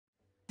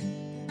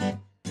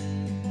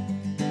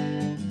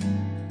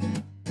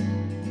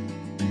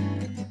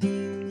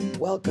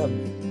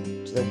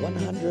welcome to the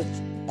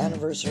 100th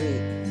anniversary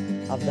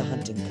of the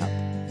Hunting Cup.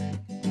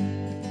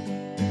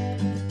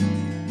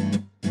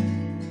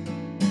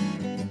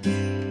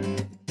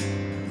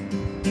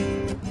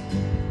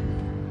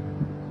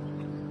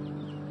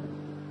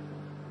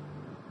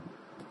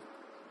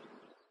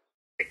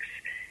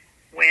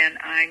 When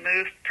I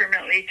moved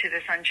permanently to the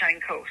Sunshine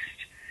Coast.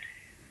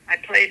 I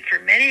played for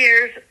many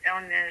years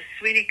on the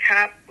Sweeney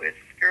Cup with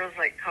girls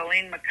like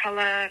Colleen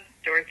McCullough,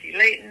 Dorothy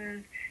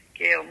Layton,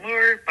 Gail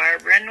Moore,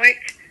 Barb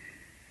Renwick,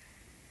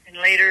 and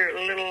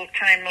a little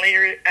time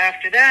later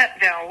after that,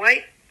 Val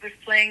White was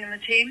playing in the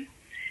team.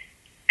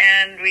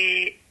 And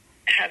we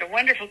had a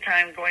wonderful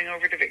time going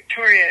over to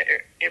Victoria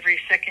every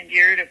second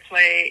year to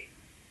play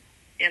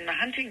in the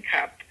Hunting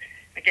Cup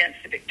against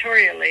the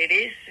Victoria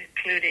ladies,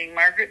 including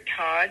Margaret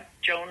Todd,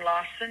 Joan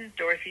Lawson,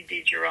 Dorothy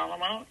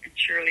DiGirolamo, and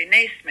Shirley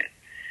Naismith.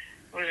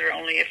 Those are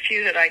only a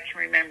few that I can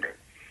remember.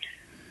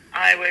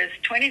 I was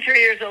 23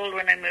 years old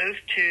when I moved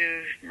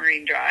to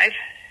Marine Drive.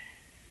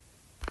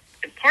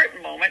 The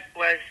important moment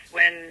was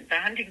when the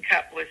Hunting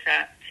Cup was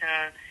at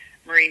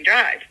Marine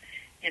Drive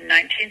in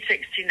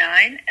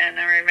 1969, and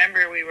I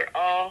remember we were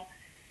all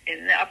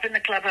up in the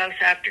clubhouse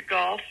after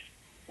golf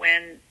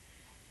when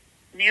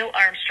Neil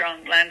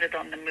Armstrong landed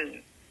on the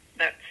moon.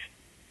 That's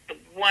the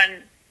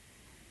one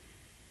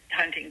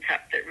Hunting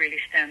Cup that really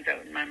stands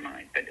out in my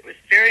mind. But it was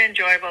very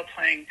enjoyable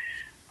playing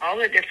all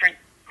the different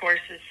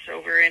courses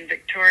over in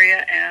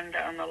Victoria and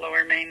on the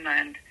Lower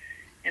Mainland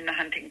in the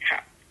Hunting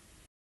Cup.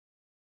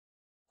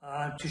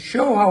 To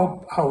show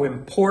how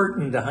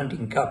important the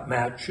Hunting Cup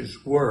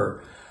matches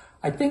were,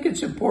 I think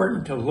it's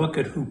important to look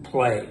at who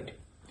played.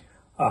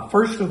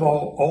 First of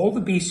all the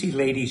BC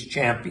ladies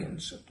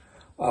champions,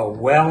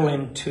 well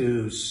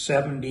into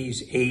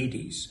 70s,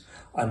 80s,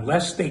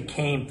 unless they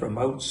came from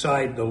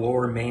outside the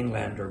Lower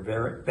Mainland or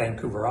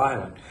Vancouver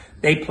Island,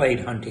 they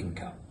played Hunting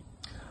Cup.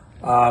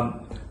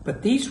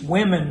 But these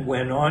women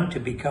went on to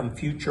become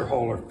future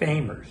Hall of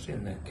Famers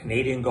in the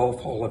Canadian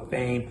Golf Hall of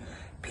Fame,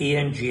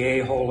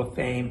 PNGA Hall of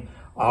Fame,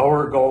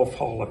 our Golf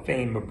Hall of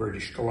Fame of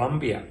British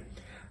Columbia.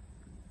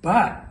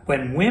 But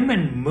when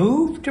women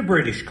moved to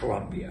British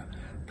Columbia,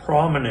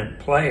 prominent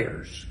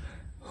players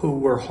who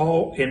were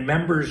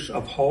members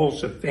of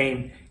Halls of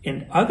Fame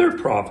in other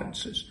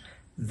provinces,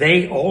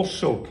 they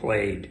also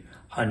played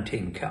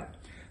Hunting Cup.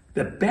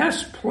 The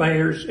best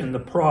players in the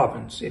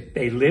province, if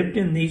they lived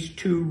in these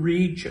two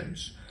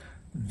regions,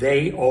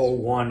 they all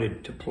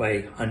wanted to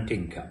play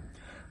Hunting Cup.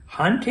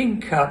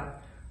 Hunting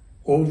Cup,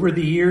 over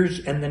the years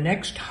and the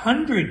next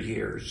 100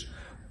 years,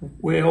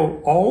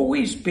 will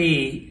always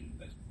be,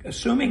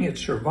 assuming it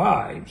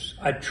survives,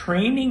 a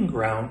training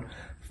ground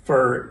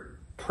for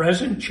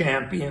present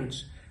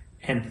champions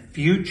and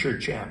future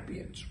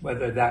champions,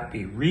 whether that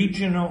be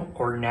regional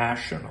or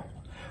national,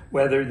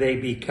 whether they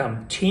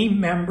become team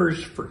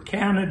members for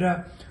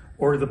Canada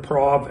or the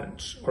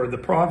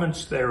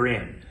province they're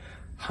in.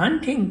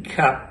 Hunting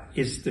Cup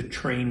is the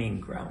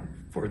training ground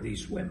for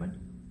these women.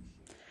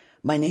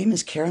 My name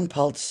is Karen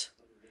Pultz,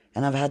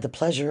 and I've had the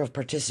pleasure of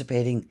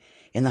participating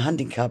in the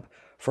Hunting Cup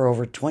for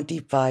over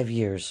 25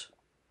 years.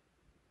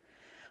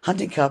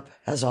 Hunting Cup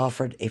has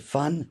offered a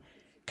fun,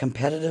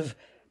 competitive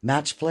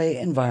match play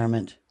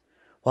environment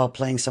while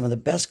playing some of the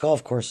best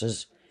golf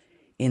courses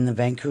in the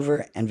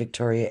Vancouver and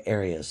Victoria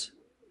areas.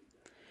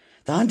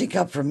 The Hunting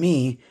Cup for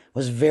me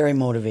was very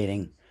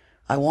motivating.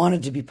 I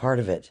wanted to be part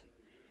of it.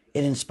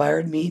 It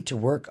inspired me to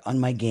work on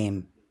my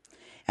game.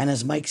 And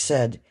as Mike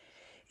said,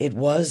 it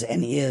was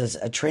and is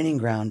a training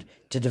ground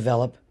to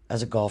develop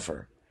as a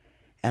golfer.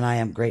 And I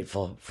am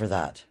grateful for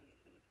that.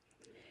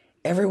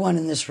 Everyone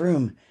in this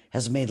room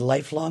has made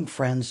lifelong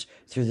friends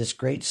through this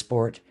great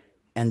sport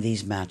and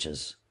these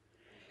matches.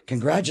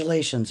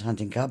 Congratulations,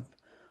 Hunting Cup.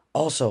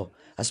 Also,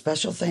 a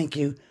special thank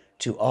you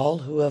to all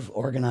who have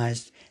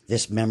organized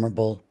this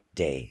memorable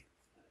day.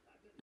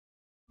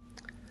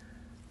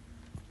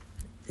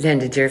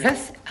 Linda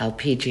Jervis,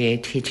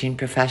 LPGA teaching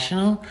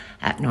professional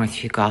at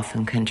Northview Golf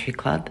and Country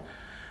Club.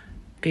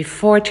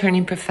 Before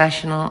turning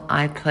professional,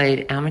 I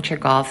played amateur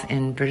golf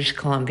in British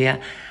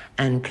Columbia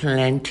and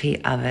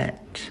plenty of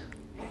it.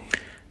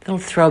 Little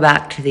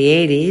throwback to the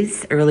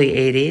 80s, early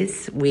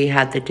 80s. We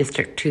had the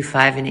District 2,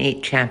 5, and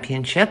 8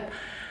 championship.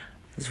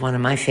 It was one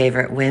of my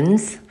favorite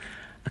wins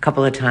a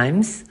couple of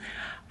times.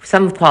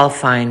 Some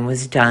qualifying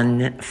was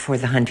done for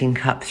the Hunting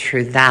Cup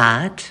through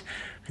that.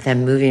 But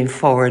then moving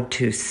forward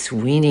to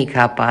Sweeney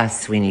Cup,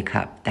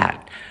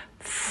 that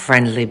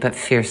friendly but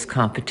fierce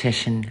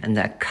competition and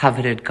that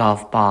coveted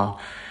golf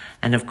ball.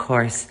 And of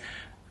course,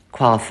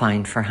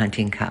 qualifying for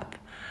Hunting Cup.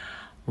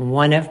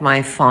 One of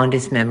my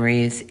fondest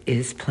memories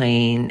is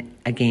playing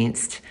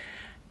against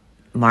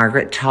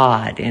Margaret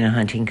Todd in a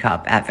Hunting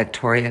Cup at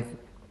Victoria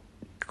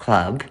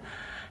Club.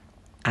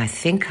 I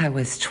think I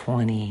was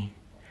 20.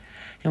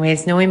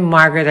 Anyways, knowing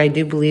Margaret, I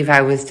do believe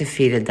I was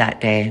defeated that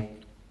day.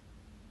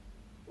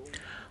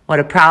 What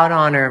a proud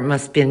honor it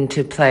must have been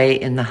to play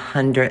in the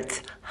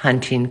 100th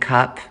Hunting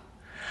Cup.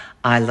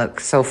 I look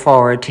so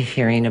forward to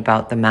hearing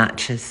about the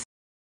matches.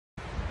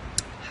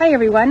 Hi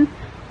everyone.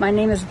 My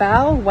name is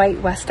Val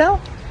White-Westell,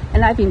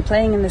 and I've been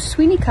playing in the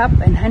Sweeney Cup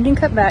and Hunting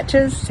Cup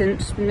matches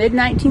since the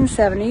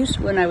mid-1970s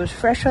when I was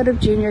fresh out of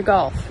junior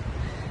golf.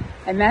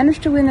 I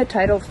managed to win the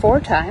title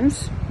 4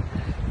 times,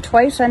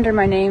 twice under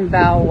my name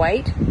Val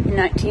White in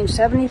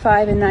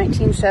 1975 and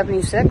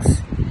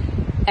 1976,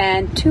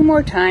 and 2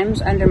 more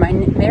times under my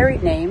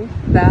married name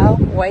Val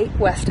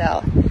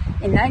White-Westell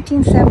in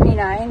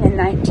 1979 and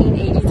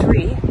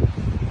 1983,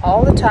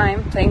 all the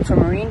time playing for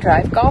Marine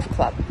Drive Golf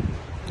Club.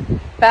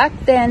 Back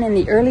then in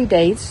the early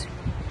days,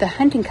 the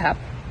Hunting Cup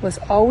was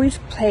always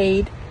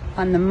played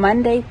on the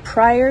Monday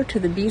prior to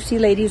the BC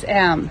Ladies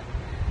Am,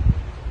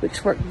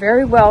 which worked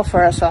very well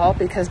for us all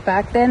because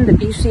back then the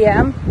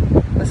BCM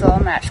was all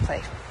match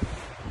play.